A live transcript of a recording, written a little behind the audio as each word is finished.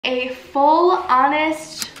A full,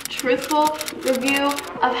 honest, truthful review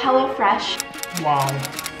of HelloFresh. Wow.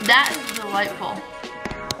 That is delightful.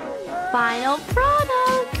 Final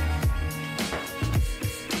product.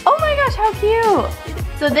 Oh my gosh, how cute.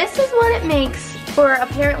 So this is what it makes for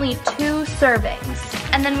apparently 2 servings.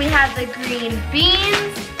 And then we have the green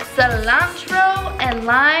beans, cilantro, and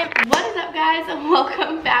lime. What is up, guys?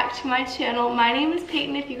 Welcome back to my channel. My name is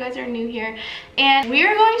Peyton if you guys are new here. And we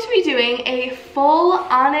are going to be doing a full,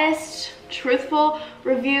 honest, truthful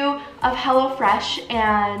review of HelloFresh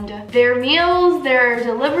and their meals, their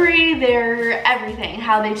delivery, their everything,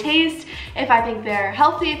 how they taste, if I think they're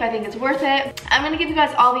healthy, if I think it's worth it. I'm gonna give you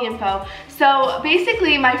guys all the info. So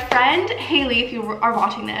basically my friend Haley, if you are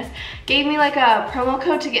watching this, gave me like a promo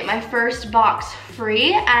code to get my first box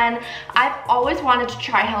free, and I've always wanted to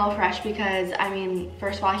try HelloFresh because, I mean,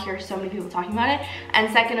 first of all, I hear so many people talking about it,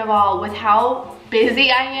 and second of all, with how busy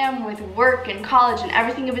I am with work and college and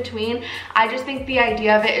everything in between, I just think the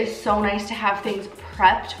idea of it is so nice to have things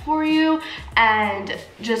prepped for you and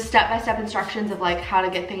just step-by-step instructions of like how to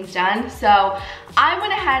get things done. So I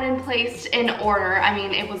went ahead and placed an order. I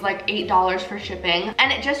mean, it was like $8 for shipping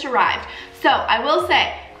and it just arrived. So I will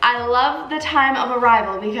say, I love the time of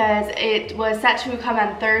arrival because it was set to come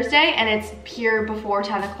on Thursday and it's here before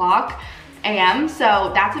 10 o'clock a.m.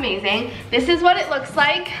 So that's amazing. This is what it looks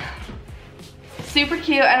like. Super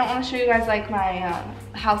cute. I don't want to show you guys like my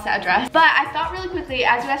house address, but I thought really quickly,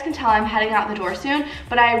 as you guys can tell, I'm heading out the door soon,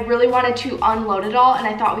 but I really wanted to unload it all and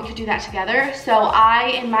I thought we could do that together. So I,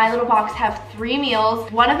 in my little box, have 3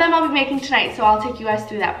 meals. One of them I'll be making tonight, so I'll take you guys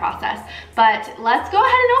through that process. But let's go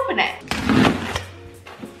ahead and open it.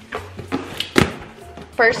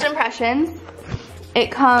 First impressions,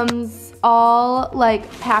 it comes all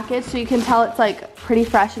like packaged, so you can tell it's like pretty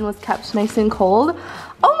fresh and was kept nice and cold.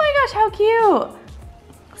 Oh my gosh, how cute.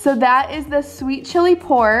 So that is the sweet chili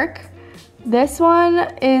pork. This one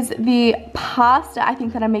is the pasta, I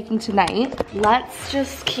think, that I'm making tonight. Let's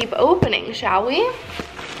just keep opening, shall we?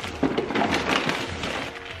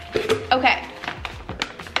 Okay,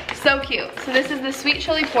 so cute. So this is the sweet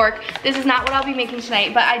chili pork. This is not what I'll be making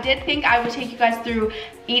tonight, but I did think I would take you guys through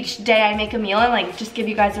each day I make a meal and like just give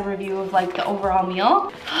you guys a review of like the overall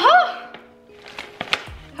meal. How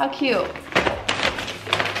cute.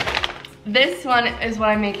 This one is what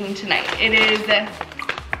I'm making tonight. It is,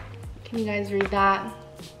 can you guys read that?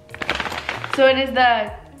 So it is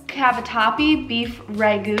the cavatappi beef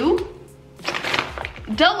ragu.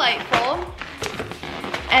 Delightful.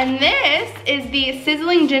 And this is the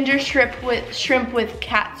sizzling ginger shrimp with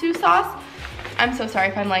katsu sauce. I'm so sorry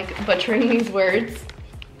if I'm like butchering these words.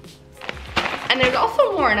 And there's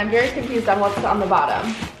also more, and I'm very confused on what's on the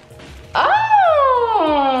bottom.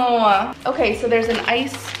 Oh! Okay, so there's an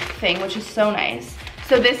ice thing, which is so nice.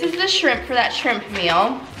 So this is the shrimp for that shrimp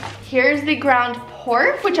meal. Here's the ground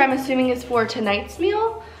pork, which I'm assuming is for tonight's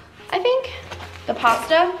meal, I think. The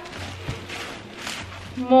pasta.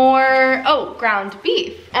 More, oh, ground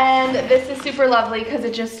beef. And this is super lovely because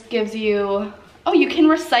it just gives you, oh, you can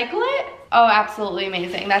recycle it? Oh, absolutely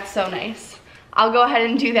amazing. That's so nice. I'll go ahead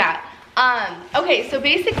and do that. Okay, so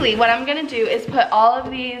basically what I'm gonna do is put all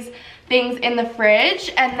of these things in the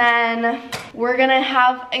fridge and then we're gonna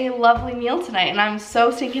have a lovely meal tonight and I'm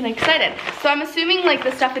so stinking excited. So I'm assuming like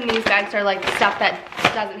the stuff in these bags are like stuff that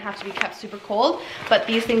doesn't have to be kept super cold, but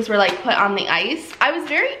these things were like put on the ice. I was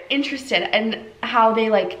very interested in how they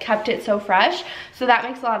like kept it so fresh, so that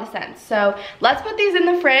makes a lot of sense. So let's put these in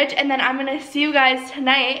the fridge and then I'm gonna see you guys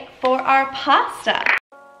tonight for our pasta.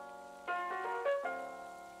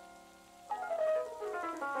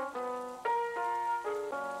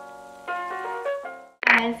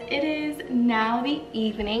 It is now the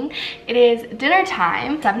evening. It is dinner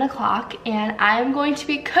time, 7 o'clock, and I'm going to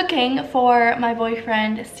be cooking for my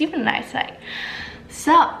boyfriend Stephen and I tonight.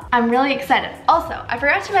 So I'm really excited. Also, I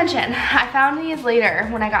forgot to mention, I found these later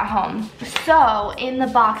when I got home. So in the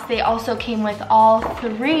box, they also came with all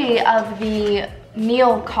 3 of the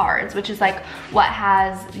meal cards, which is like what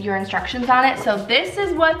has your instructions on it. So this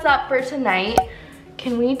is what's up for tonight.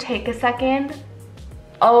 Can we take a second?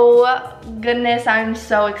 Oh goodness, I'm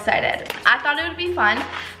so excited. I thought it would be fun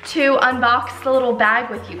to unbox the little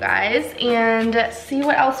bag with you guys and see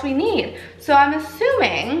what else we need. So I'm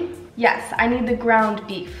assuming, yes, I need the ground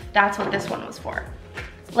beef. That's what this one was for.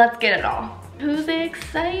 Let's get it all. Who's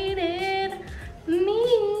excited?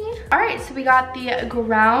 Me. All right, so we got the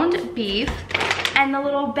ground beef and the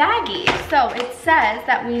little baggie. So it says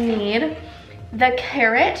that we need the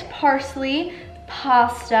carrot, parsley,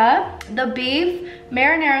 pasta, the beef,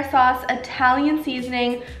 marinara sauce, Italian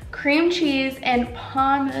seasoning, cream cheese, and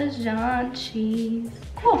Parmesan cheese.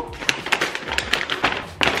 Cool.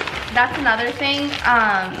 that's another thing.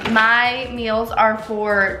 My meals are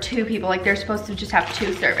for 2 people. Like they're supposed to just have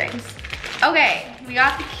 2 servings. Okay, we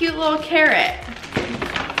got the cute little carrot.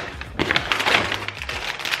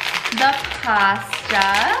 The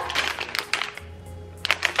pasta.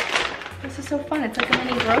 This is so fun. It's like a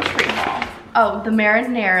mini grocery haul. Oh, the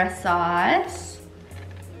marinara sauce.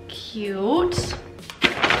 Cute.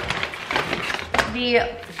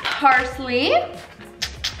 The parsley.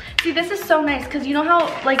 See, this is so nice because you know how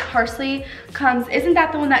like parsley comes, isn't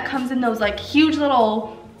that the one that comes in those like huge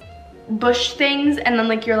little bush things and then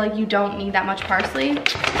like you're like, you don't need that much parsley?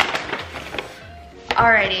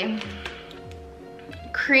 Alrighty.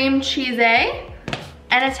 Cream cheese and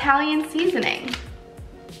Italian seasoning.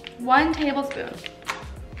 1 tablespoon.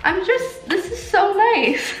 This is so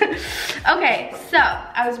nice. Okay, so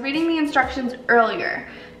I was reading the instructions earlier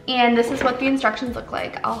and this is what the instructions look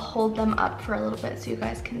like. I'll hold them up for a little bit so you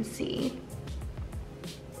guys can see.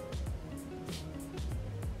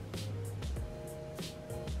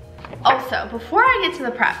 Also, before I get to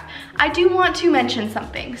the prep, I do want to mention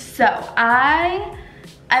something. So I'm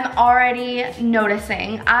already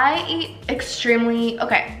noticing I eat extremely,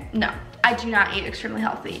 I do not eat extremely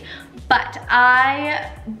healthy, but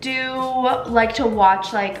I do like to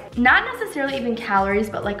watch like, not necessarily even calories,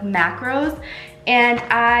 but like macros. And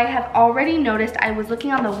I have already noticed, I was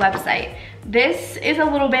looking on the website, this is a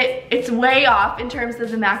little bit, it's way off in terms of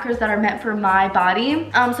the macros that are meant for my body.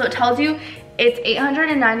 So it tells you it's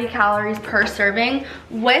 890 calories per serving,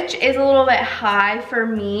 which is a little bit high for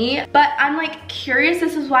me, but I'm like curious,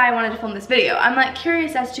 this is why I wanted to film this video. I'm like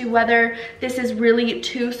curious as to whether this is really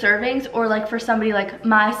 2 servings or like for somebody like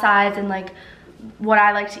my size and like what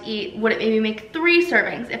I like to eat, would it maybe make 3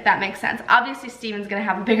 servings, if that makes sense? Obviously Steven's gonna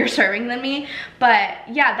have a bigger serving than me, but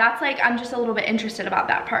yeah, that's like, I'm just a little bit interested about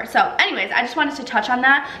that part. So anyways, I just wanted to touch on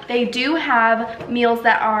that. They do have meals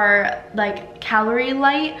that are like calorie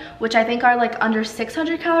light, which I think are like under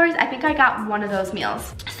 600 calories. I think I got one of those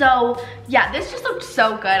meals. So yeah, this just looked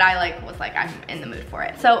so good. I was like, I'm in the mood for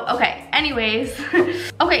it. So okay, anyways.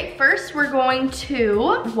 Okay, first we're going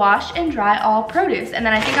to wash and dry all produce, and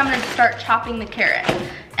then I think I'm gonna start chopping the carrot.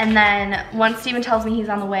 And then once Steven tells me he's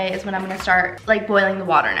on the way is when I'm gonna start like boiling the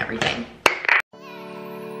water and everything.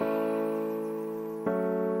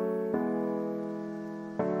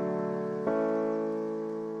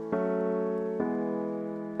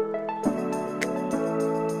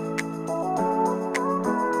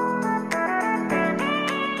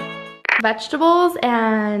 Vegetables,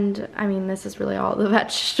 and I mean this is really all the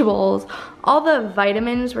vegetables, all the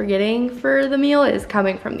vitamins we're getting for the meal is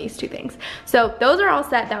coming from these 2 things. So those are all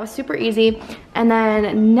set. That was super easy. And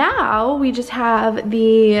then now we just have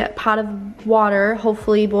the pot of water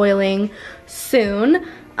hopefully boiling soon.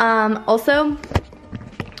 Also,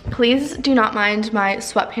 please do not mind my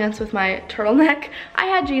sweatpants with my turtleneck. I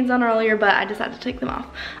had jeans on earlier, but I just had to take them off.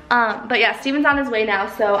 But yeah, Steven's on his way now,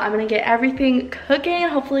 so I'm gonna get everything cooking.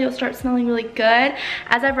 Hopefully it'll start smelling really good.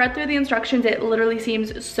 As I've read through the instructions, it literally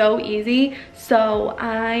seems so easy. So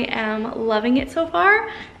I am loving it so far.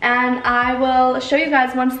 And I will show you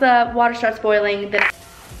guys once the water starts boiling.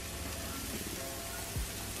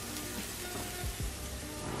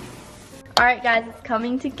 All right guys, it's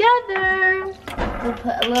coming together. We'll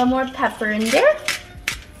put a little more pepper in there.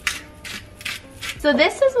 So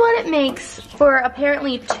this is what it makes for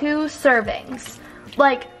apparently 2 servings.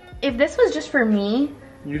 Like, if this was just for me,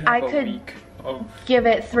 I could give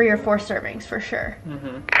it 3 or 4 servings for sure.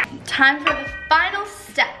 Time for the final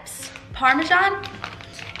steps. Parmesan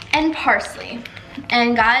and parsley.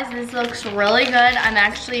 And guys, this looks really good. I'm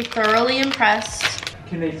actually thoroughly impressed.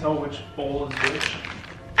 Can they tell which bowl is which?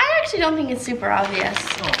 I actually don't think it's super obvious.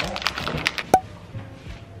 Oh.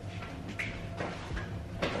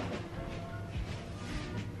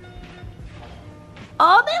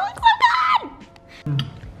 Oh, they look so good!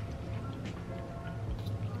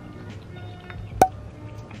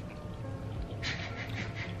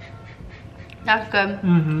 That's good.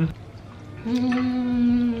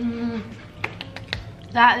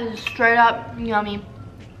 That is straight up yummy.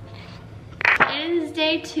 It is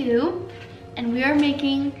day 2, and we are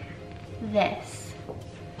making this.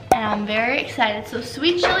 And I'm very excited. So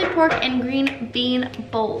sweet chili pork and green bean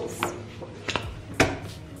bowls.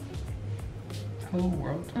 Hello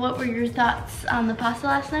world. What were your thoughts on the pasta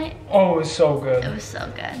last night? Oh, it was so good. It was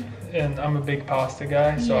so good. And I'm a big pasta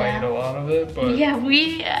guy, so I eat a lot of it, but... Yeah,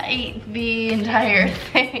 we ate the entire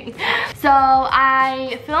thing. So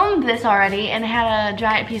I filmed this already, and I had a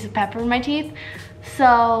giant piece of pepper in my teeth. So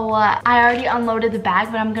I already unloaded the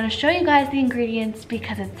bag, but I'm gonna show you guys the ingredients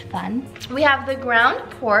because it's fun. We have the ground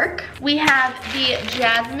pork. We have the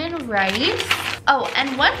jasmine rice. Oh,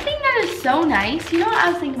 and one thing that is so nice, you know what, I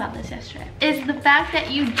was thinking about this yesterday, is the fact that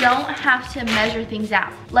you don't have to measure things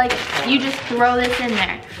out. Like, you just throw this in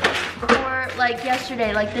there. Or like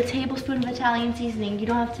yesterday, like the tablespoon of Italian seasoning, you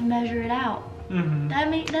don't have to measure it out.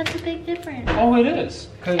 That's a big difference. Oh, it is.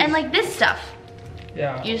 And like this stuff.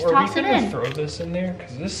 Yeah. You just toss it in. Or we could throw this in there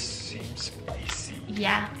because this seems spicy.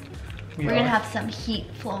 Yeah. We're gonna have some heat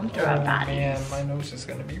flowing through our bodies. Man, my nose is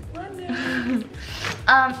gonna be running.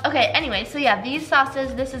 Okay, anyway, so yeah, these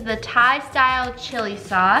sauces, this is the Thai style chili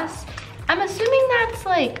sauce. I'm assuming that's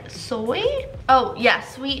like soy? Oh yeah,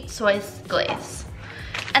 sweet soy glaze.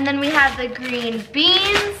 And then we have the green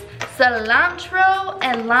beans, cilantro,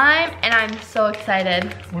 and lime, and I'm so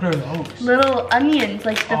excited. What are those? Little onions,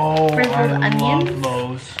 like the frizzled onions. I love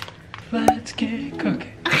those. Let's get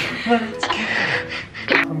cooking. Let's get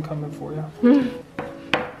I'm coming for you.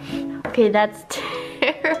 Okay, that's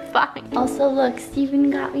terrifying. Also, look, Steven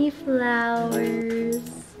got me flowers.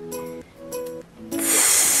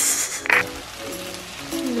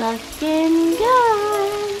 Looking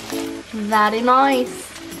good. Very nice.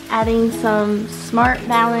 Adding some Smart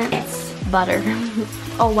Balance butter.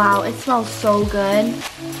 Oh wow, it smells so good.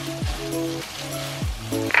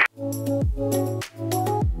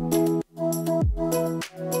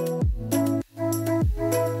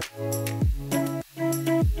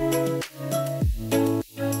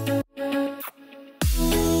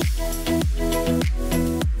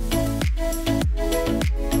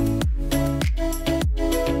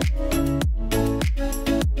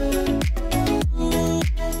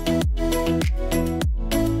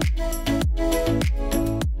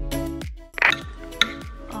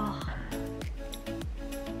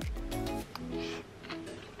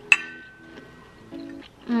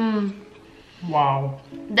 Wow.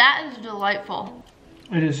 That is delightful.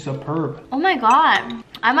 It is superb. Oh my god.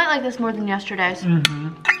 I might like this more than yesterday's.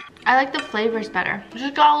 I like the flavors better.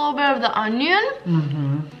 Just got a little bit of the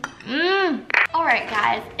onion. Alright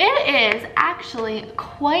guys, it is actually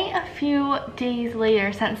quite a few days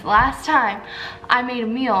later since the last time I made a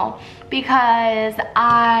meal because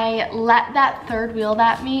I let that third wheel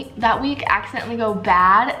that week accidentally go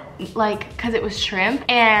bad, like because it was shrimp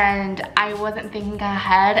and I wasn't thinking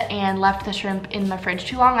ahead and left the shrimp in the fridge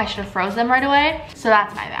too long. I should have froze them right away, so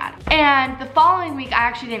that's my bad. And the following week I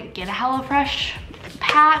actually didn't get a HelloFresh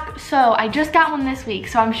pack, so I just got one this week,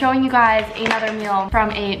 so I'm showing you guys another meal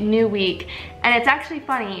from a new week. And it's actually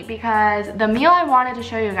funny because the meal I wanted to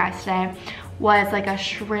show you guys today was like a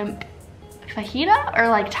shrimp fajita or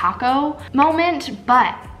like taco moment,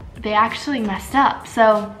 but they actually messed up.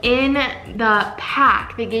 So in the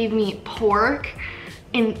pack they gave me pork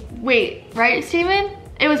and wait, right Steven?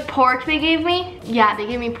 It was pork they gave me? Yeah, they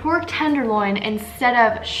gave me pork tenderloin instead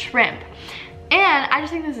of shrimp. And I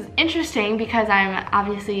just think this is interesting because I'm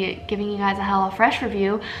obviously giving you guys a HelloFresh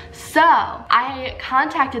review. So I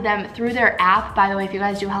contacted them through their app. By the way, if you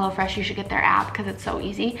guys do HelloFresh, you should get their app because it's so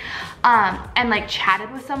easy. And like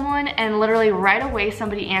chatted with someone and literally right away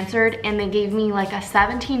somebody answered and they gave me like a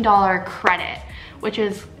 $17 credit, which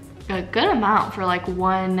is a good amount for like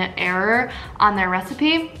one error on their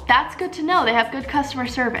recipe. That's good to know. They have good customer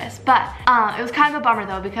service. But it was kind of a bummer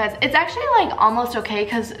though because it's actually like almost okay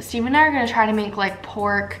because Steven and I are gonna try to make like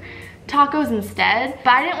pork tacos instead.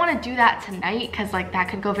 But I didn't want to do that tonight because like that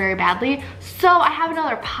could go very badly. So I have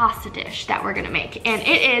another pasta dish that we're gonna make. And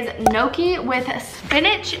it is gnocchi with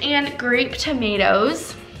spinach and grape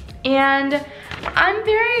tomatoes. And I'm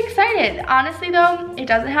very excited. Honestly though, it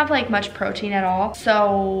doesn't have like much protein at all,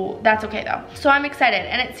 so that's okay though. So I'm excited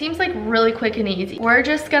and it seems like really quick and easy. We're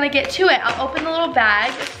just gonna get to it. I'll open the little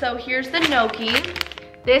bag. So here's the gnocchi.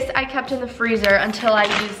 This I kept in the freezer until I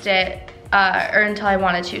used it, or until I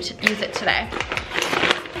wanted to use it today.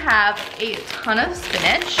 I have a ton of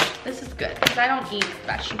spinach. This is good because I don't eat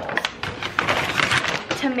vegetables.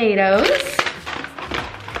 Tomatoes.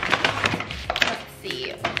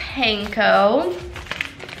 Panko,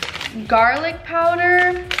 garlic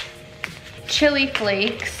powder, chili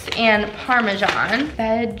flakes, and Parmesan.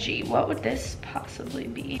 Veggie, what would this possibly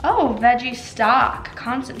be? Oh, veggie stock,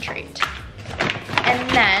 concentrate. And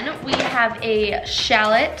then we have a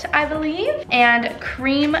shallot, I believe, and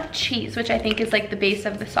cream cheese, which I think is like the base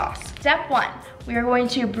of the sauce. Step 1, we are going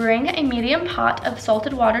to bring a medium pot of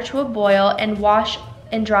salted water to a boil and wash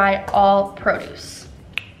and dry all produce.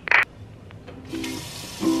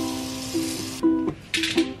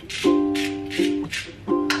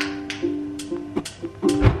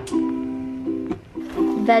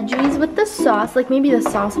 Veggies with the sauce, like maybe the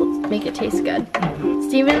sauce will make it taste good.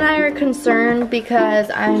 Steven and I are concerned because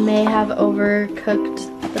I may have overcooked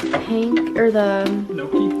the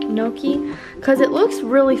gnocchi because it looks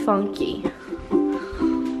really funky.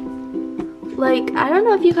 Like, I don't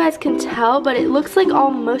know if you guys can tell, but it looks like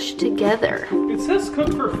all mushed together. It says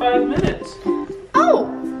cook for 5 minutes. Oh,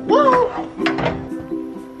 whoa.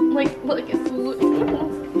 Like, look, it's I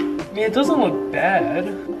mean, it doesn't look bad.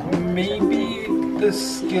 Maybe the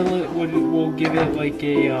skillet will give it like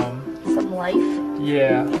a, some life.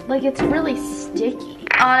 yeah. Like, it's really sticky.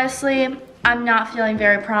 Honestly, I'm not feeling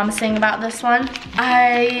very promising about this one.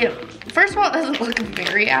 First of all, it doesn't look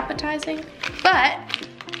very appetizing, but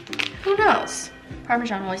who knows?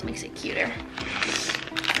 Parmesan always makes it cuter.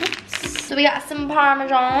 Oops. So we got some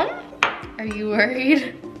Parmesan. Are you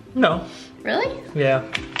worried? No. Really? Yeah.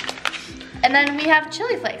 And then we have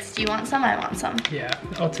chili flakes. Do you want some? I want some. Yeah,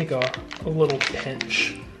 I'll take a little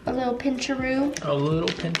pinch. A little pincharoo. A little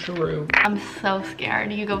pincharoo. I'm so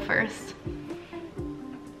scared. You go first.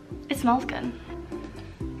 It smells good.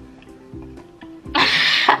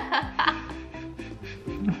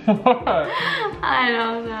 What? I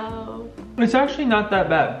don't know. It's actually not that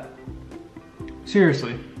bad.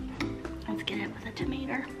 Seriously. Let's get it with a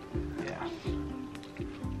tomato. Yeah.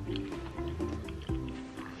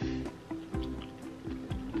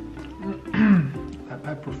 That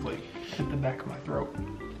pepper flake hit the back of my throat.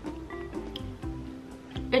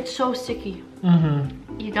 It's so sticky.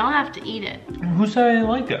 Mm-hmm. You don't have to eat it. Who said I didn't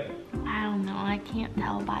like it? I don't know. I can't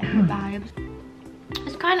tell by your vibes.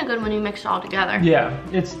 It's kind of good when you mix it all together. Yeah,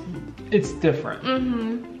 it's different.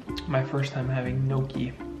 Mm-hmm. My first time having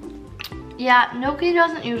gnocchi. Yeah, gnocchi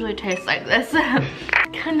doesn't usually taste like this.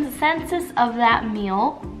 Consensus of that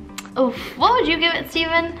meal. Oof. What would you give it,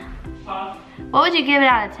 Steven? What would you give it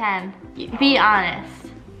out of 10? Be honest.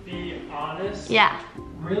 Be honest? Yeah.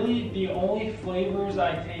 Really, the only flavors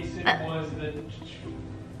I tasted was the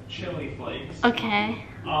chili flakes. Okay.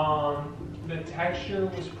 The texture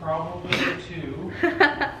was probably a 2.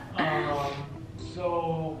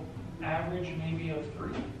 So average maybe a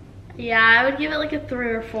 3. Yeah, I would give it like a 3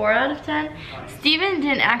 or 4 out of 10. Steven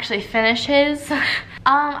didn't actually finish his.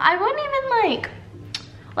 I wouldn't even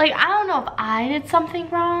like I don't know if I did something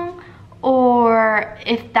wrong or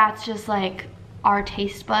if that's just like our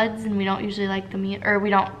taste buds and we don't usually like the meal, or we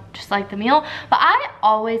don't just like the meal, but I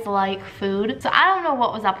always like food, so I don't know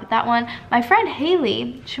what was up with that one. My friend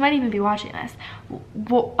Haley, she might even be watching this,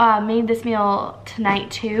 made this meal tonight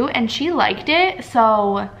too, and she liked it,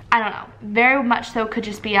 so I don't know, very much so could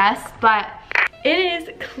just be us. But it is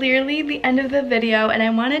clearly the end of the video, and I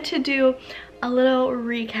wanted to do a little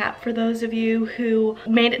recap for those of you who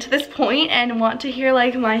made it to this point and want to hear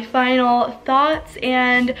like my final thoughts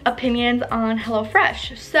and opinions on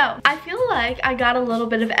HelloFresh. So I feel like I got a little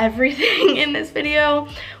bit of everything in this video.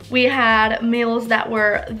 We had meals that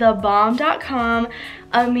were thebomb.com,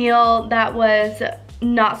 a meal that was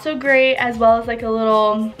not so great, as well as like a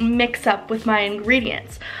little mix up with my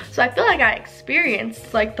ingredients. So I feel like I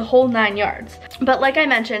experienced like the whole 9 yards. But like I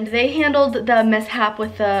mentioned, they handled the mishap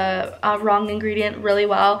with the wrong ingredient really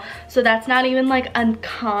well. So that's not even like a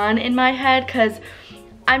con in my head, because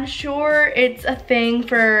I'm sure it's a thing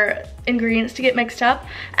for ingredients to get mixed up.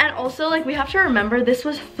 And also, like, we have to remember this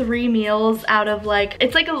was 3 meals out of like,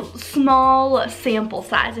 it's like a small sample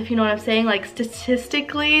size, if you know what I'm saying. Like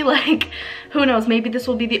statistically, like, who knows, maybe this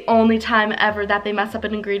will be the only time ever that they mess up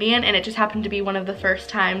an ingredient, and it just happened to be one of the first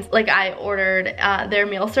times like I ordered their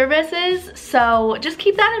meal services. So just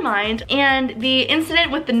keep that in mind. And the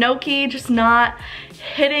incident with the gnocchi just not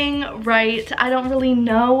hitting right, I don't really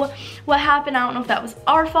know what happened. I don't know if that was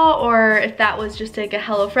our fault or if that was just like a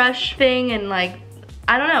HelloFresh thing, and like,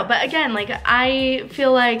 I don't know. But again, like, I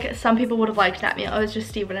feel like some people would have liked that meal. It was just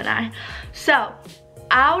Steven and I. So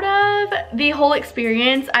out of the whole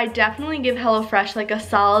experience, I definitely give HelloFresh like a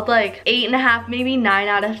solid like 8.5, maybe 9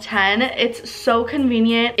 out of 10. It's so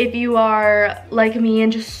convenient if you are like me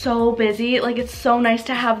and just so busy. Like, it's so nice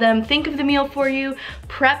to have them think of the meal for you,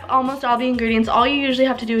 prep almost all the ingredients. All you usually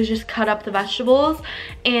have to do is just cut up the vegetables,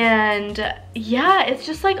 and yeah, it's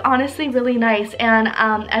just like honestly really nice. And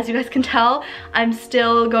as you guys can tell, I'm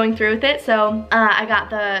still going through with it. So I got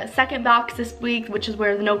the second box this week, which is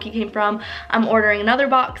where the gnocchi came from. I'm ordering another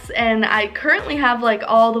box, and I currently have like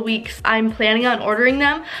all the weeks I'm planning on ordering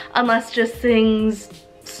them, unless just things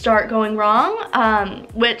start going wrong,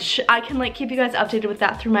 which I can like keep you guys updated with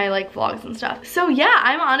that through my like vlogs and stuff. So yeah,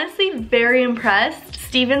 I'm honestly very impressed.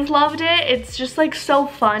 Steven's loved it. It's just like so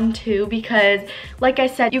fun too, because like I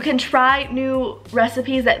said, you can try new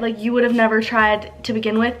recipes that like you would have never tried to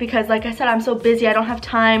begin with, because like I said, I'm so busy, I don't have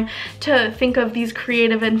time to think of these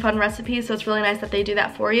creative and fun recipes. So it's really nice that they do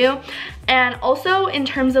that for you. And also in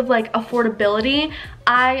terms of like affordability,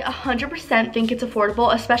 I 100% think it's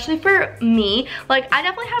affordable, especially for me. Like, I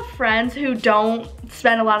definitely have friends who don't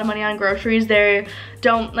spend a lot of money on groceries. They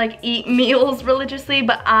don't like eat meals religiously,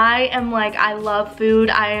 but I am like, I love food.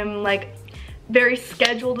 I am like very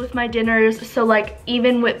scheduled with my dinners. So like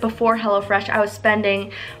even before HelloFresh, I was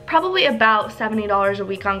spending probably about $70 a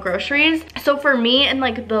week on groceries. So for me and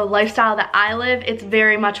like the lifestyle that I live, it's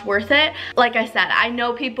very much worth it. Like I said, I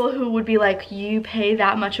know people who would be like, you pay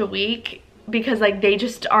that much a week? Because like they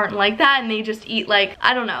just aren't like that, and they just eat like,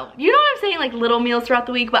 I don't know, you know what I'm saying, like little meals throughout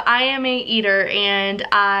the week. But I am a eater, and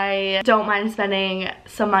I don't mind spending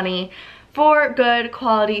some money for good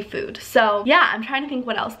quality food. So yeah, I'm trying to think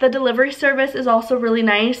what else. The delivery service is also really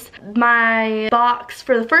nice. My box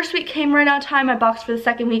for the first week came right on time. My box for the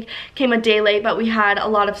second week came a day late, but we had a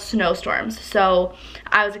lot of snowstorms, so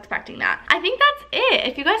I was expecting that. I think that's it.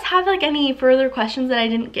 If you guys have like any further questions that I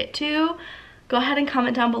didn't get to, go ahead and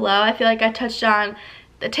comment down below. I feel like I touched on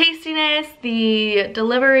the tastiness, the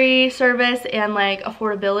delivery service, and like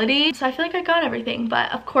affordability. So I feel like I got everything,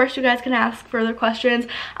 but of course you guys can ask further questions.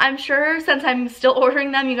 I'm sure since I'm still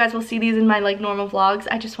ordering them, you guys will see these in my like normal vlogs.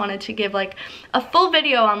 I just wanted to give like a full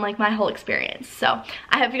video on like my whole experience. So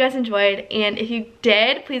I hope you guys enjoyed, and if you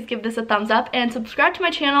did, please give this a thumbs up and subscribe to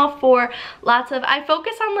my channel for lots of, I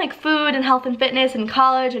focus on like food and health and fitness and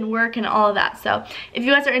college and work and all of that. So if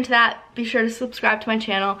you guys are into that, be sure to subscribe to my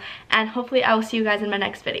channel, and hopefully I will see you guys in my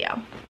next video.